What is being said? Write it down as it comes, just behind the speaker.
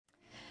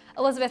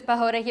Elizabeth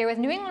Pehota here with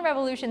New England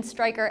Revolution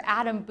striker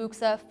Adam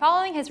Buksa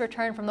following his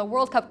return from the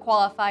World Cup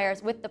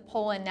qualifiers with the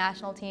Poland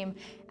national team.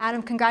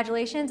 Adam,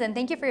 congratulations and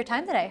thank you for your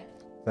time today.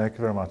 Thank you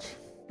very much.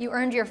 You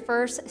earned your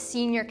first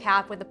senior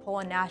cap with the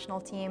Poland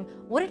national team.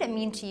 What did it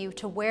mean to you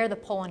to wear the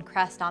Poland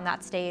crest on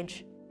that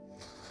stage?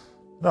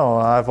 No,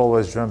 I've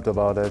always dreamt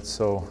about it,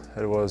 so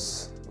it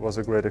was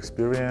a great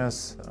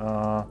experience.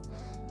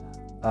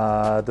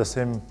 The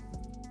same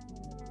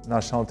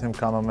national team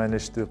kind of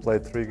managed to play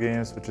 3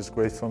 games, which is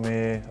great for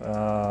me.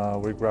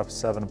 We grabbed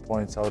 7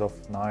 points out of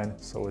 9,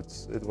 so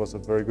it was a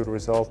very good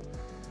result.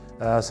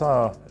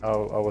 So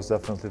I was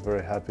definitely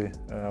very happy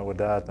with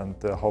that, and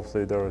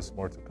hopefully there is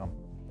more to come.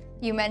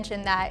 You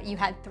mentioned that you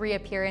had 3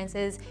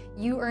 appearances.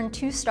 You earned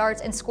 2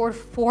 starts and scored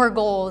 4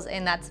 goals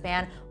in that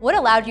span. What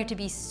allowed you to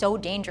be so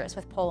dangerous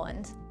with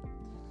Poland?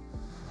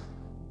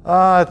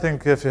 I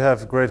think if you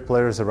have great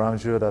players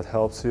around you, that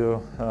helps you.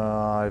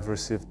 I've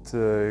received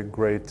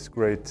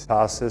great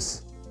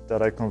passes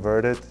that I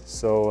converted,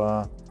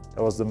 so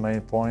that was the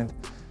main point.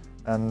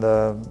 And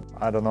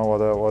I don't know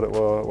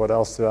what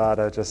else to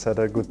add. I just had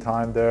a good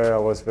time there. I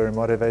was very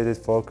motivated,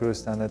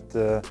 focused, and it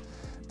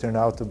turned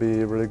out to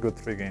be really good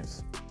 3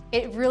 games.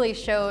 It really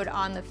showed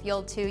on the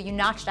field too. You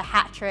notched a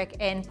hat trick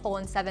in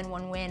Poland's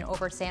 7-1 win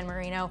over San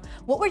Marino.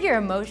 What were your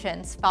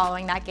emotions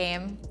following that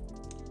game?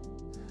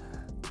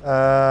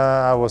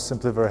 I was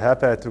simply very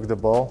happy. I took the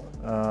ball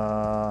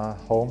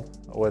home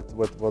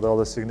with all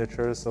the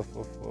signatures of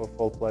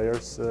all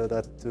players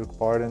that took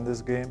part in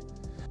this game.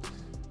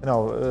 You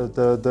know,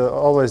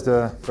 always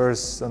the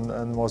first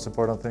and most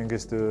important thing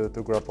is to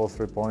grab all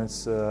 3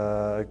 points.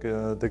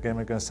 The game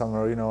against San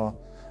Marino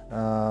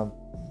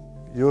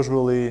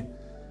usually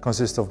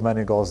consists of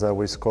many goals that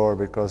we score,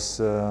 because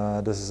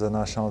this is a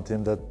national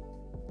team that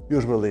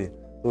usually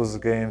loses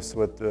games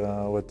with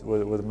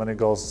many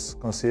goals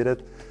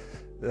conceded.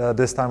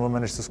 This time we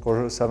managed to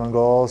score 7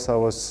 goals. I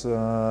was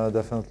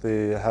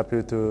definitely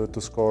happy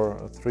to score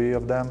 3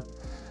 of them,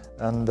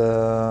 and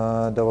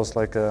that was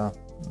like a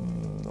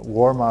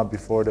warm-up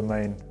before the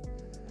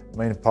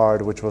main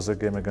part, which was a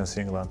game against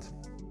England.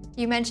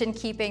 You mentioned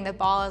keeping the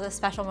ball as a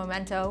special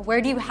memento.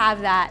 Where do you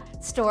have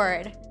that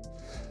stored?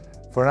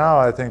 For now,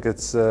 I think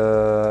it's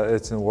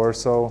in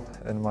Warsaw,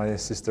 in my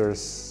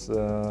sister's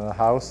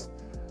house.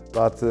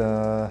 But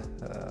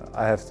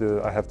I have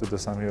to do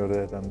something with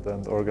it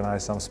and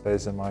organize some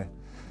space in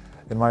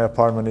my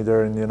apartment,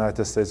 either in the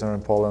United States or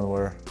in Poland,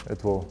 where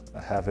it will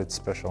have its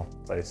special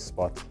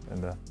spot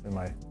in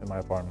my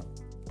apartment.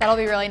 That'll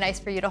be really nice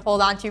for you to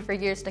hold on to for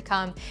years to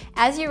come.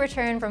 As you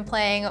return from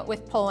playing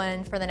with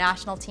Poland for the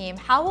national team,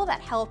 how will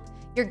that help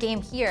your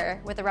game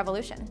here with the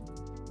Revolution?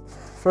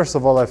 First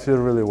of all, I feel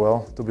really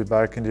well to be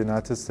back in the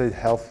United States,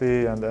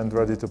 healthy and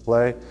ready to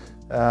play.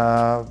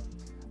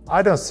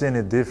 I don't see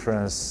any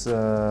difference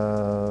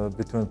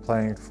between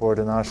playing for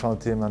the national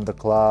team and the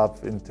club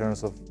in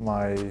terms of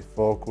my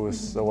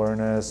focus,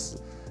 awareness,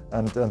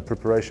 and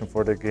preparation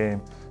for the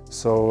game.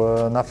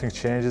 So nothing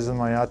changes in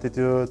my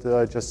attitude.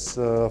 I just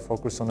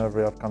focus on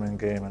every upcoming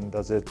game, and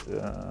that's it.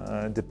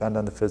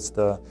 Independent if it's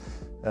the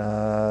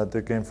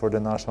game for the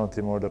national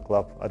team or the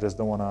club. I just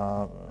don't want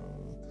to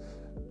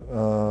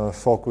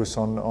focus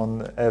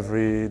on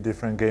every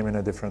different game in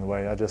a different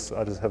way. I just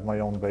have my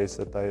own base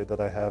that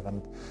I have,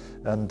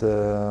 and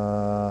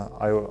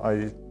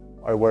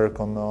I work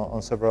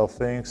on several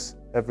things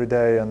every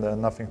day, and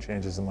nothing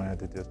changes in my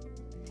attitude.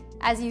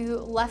 As you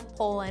left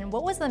Poland,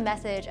 what was the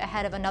message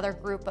ahead of another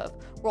group of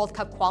World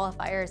Cup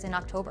qualifiers in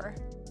October?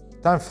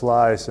 Time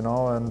flies, you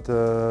know, and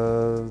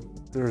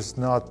there's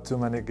not too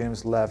many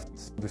games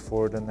left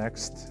before the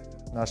next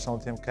national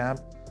team camp.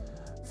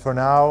 For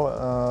now,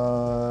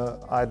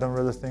 I don't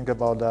really think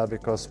about that,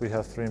 because we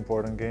have 3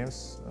 important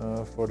games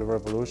for the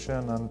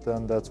Revolution,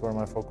 and that's where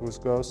my focus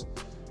goes.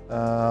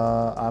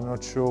 I'm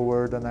not sure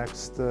where the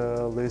next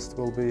list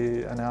will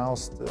be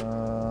announced,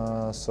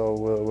 so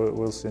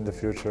we'll see in the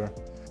future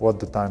what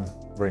the time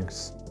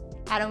brings.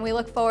 Adam, we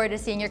look forward to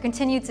seeing your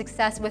continued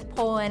success with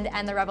Poland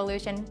and the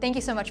Revolution. Thank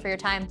you so much for your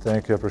time.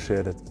 Thank you,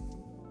 appreciate it.